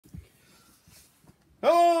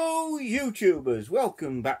Hello YouTubers,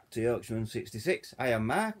 welcome back to Yorkshireman66. I am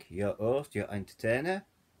Mark, your host, your entertainer,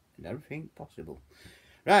 and everything possible.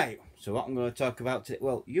 Right, so what I'm going to talk about today,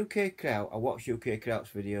 well, UK Kraut. I watched UK Kraut's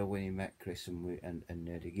video when he met Chris and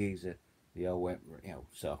Nerdy Geezer. They all went,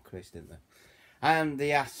 saw Chris, didn't they? And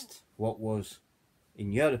they asked what was,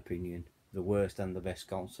 in your opinion, the worst and the best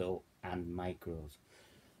console and micros.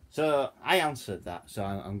 So I answered that, so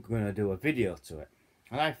I'm going to do a video to it.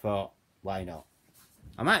 And I thought, why not?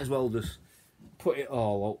 I might as well just put it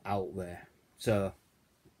all out there. So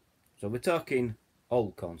we're talking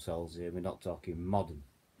old consoles here, we're not talking modern.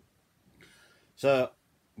 So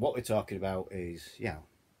what we're talking about is,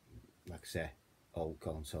 like I say, old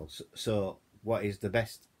consoles. So what is the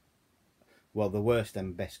best, well, the worst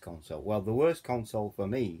and best console? Well, the worst console for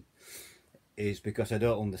me is, because I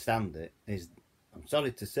don't understand it, is, I'm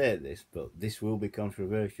sorry to say this, but this will be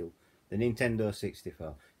controversial, the Nintendo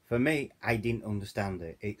 64. For me, I didn't understand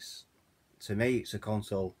it. To me, it's a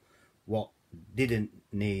console what didn't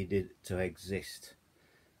need it to exist.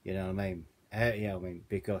 You know what I mean?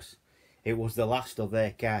 Because it was the last of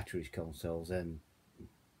their cartridge consoles, and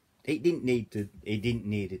it didn't need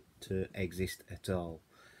it to exist at all.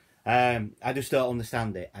 I just don't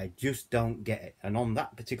understand it. I just don't get it. And on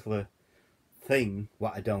that particular thing,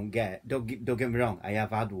 what I don't get, don't get me wrong, I have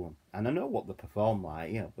had one, and I know what they perform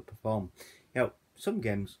like. Some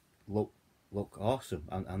games look awesome,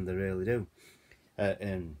 and they really do.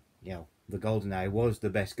 And the GoldenEye was the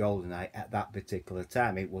best GoldenEye at that particular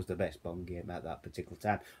time. It was the best Bond game at that particular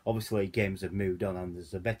time. Obviously, games have moved on, and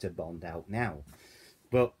there's a better Bond out now.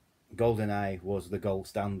 But GoldenEye was the gold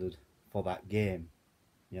standard for that game.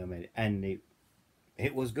 You know what I mean? And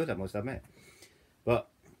it was good, I must admit. But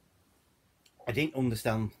I didn't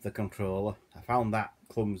understand the controller. I found that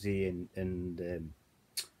clumsy and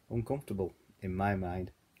uncomfortable in my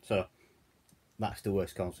mind. So that's the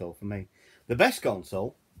worst console for me. The best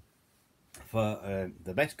console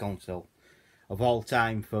of all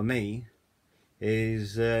time for me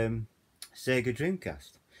is Sega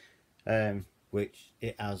Dreamcast, which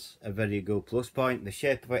it has a very good plus point. The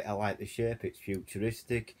shape of it, I like the shape. It's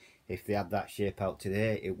futuristic. If they had that shape out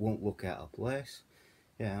today, it won't look out of place.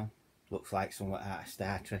 Looks like somewhat out of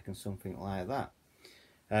Star Trek and something like that.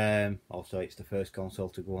 Also, it's the first console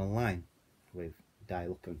to go online with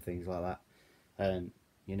dial-up and things like that.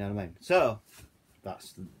 You know what I mean? So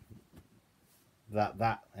that's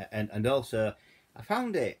that. And also, I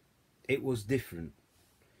found it was different.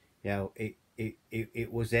 It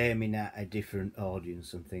was aiming at a different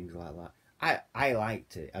audience and things like that. I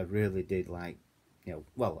liked it. I really did like,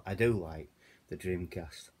 well, I do like the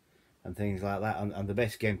Dreamcast and things like that. And the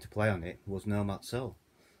best game to play on it was Nomad Soul.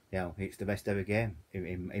 It's the best ever game.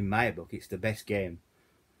 In my book, it's the best game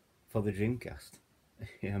for the Dreamcast.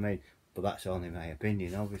 You know what I mean? But that's only my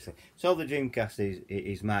opinion, obviously. So the Dreamcast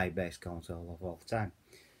is my best console of all time.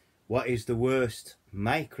 What is the worst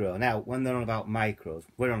micro? Now, when they're on about micros,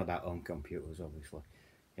 we're on about home computers, obviously.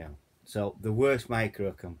 So the worst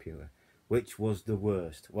microcomputer. Which was the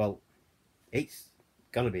worst? Well, it's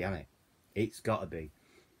got to be, hasn't it? It's got to be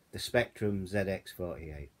the Spectrum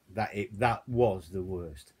ZX48. That was the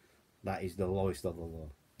worst. That is the lowest of the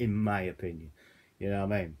low, in my opinion. You know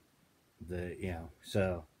what I mean?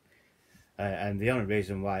 And the only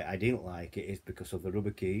reason why I didn't like it is because of the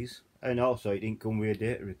rubber keys, and also it didn't come with a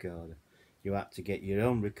data recorder. You had to get your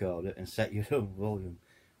own recorder and set your own volume,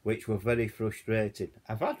 which were very frustrating.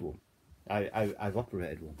 I've had one. I've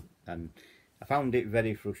operated one, and I found it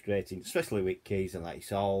very frustrating, especially with keys and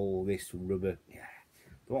it's all this rubber. They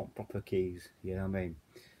want proper keys, you know what I mean?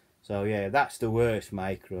 So yeah, that's the worst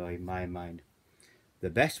micro in my mind.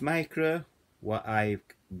 The best micro, what I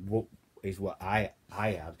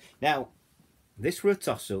had. Now, this were a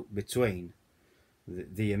toss-up between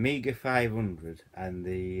the Amiga 500 and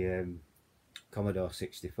the Commodore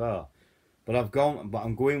 64. But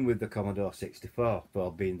I'm going with the Commodore 64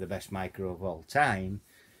 for being the best micro of all time,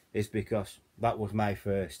 is because that was my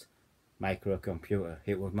first microcomputer.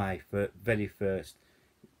 It was my very first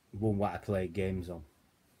one what I played games on.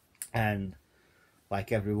 And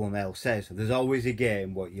like everyone else says, there's always a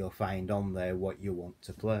game what you'll find on there what you want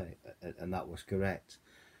to play, and that was correct.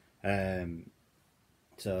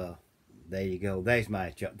 So there you go. There's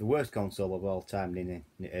my job. The worst console of all time,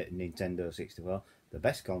 Nintendo 64. The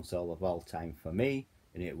best console of all time for me,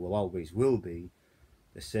 and it will always be,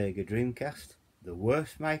 the Sega Dreamcast. The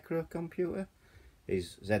worst microcomputer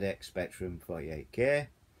is ZX Spectrum 48K,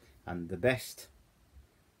 and the best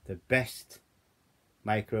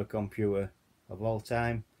microcomputer of all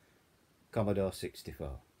time, Commodore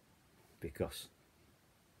 64, because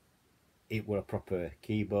it were a proper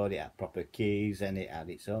keyboard, it had proper keys, and it had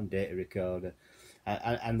its own data recorder,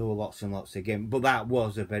 and there were lots and lots of games. But that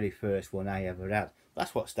was the very first one I ever had.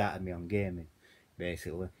 That's what started me on gaming,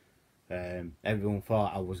 basically. Everyone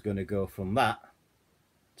thought I was going to go from that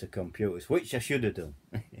to computers, which I should have done.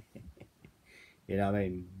 You know what I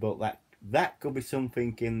mean? But that could be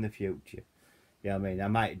something in the future. You know what I mean? I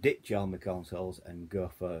might ditch all my consoles and go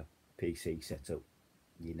for PC setup.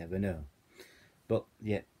 You never know. But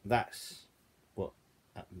yeah, that's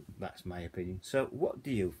my opinion. So what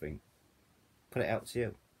do you think? Put it out to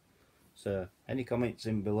you. So any comments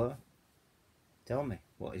in below? Tell me,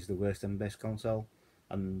 what is the worst and best console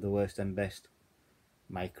and the worst and best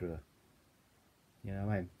micro? You know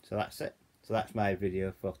what I mean? So that's it. So that's my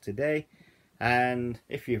video for today. And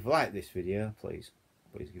if you've liked this video, please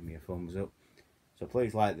give me a thumbs up. So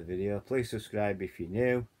please like the video. Please subscribe if you're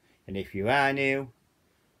new. And if you are new,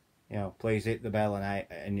 you know, please hit the bell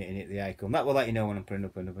and hit the icon. That will let you know when I'm putting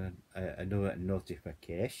up another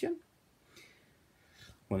notification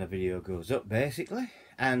when a video goes up, basically.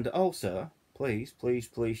 And also, please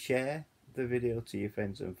share the video to your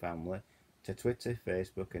friends and family, to Twitter,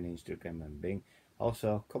 Facebook and Instagram and Bing.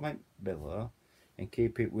 Also, comment below and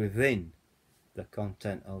keep it within the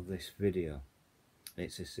content of this video.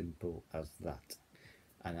 It's as simple as that.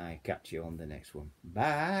 And I catch you on the next one.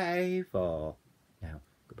 Bye for now.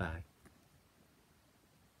 Goodbye.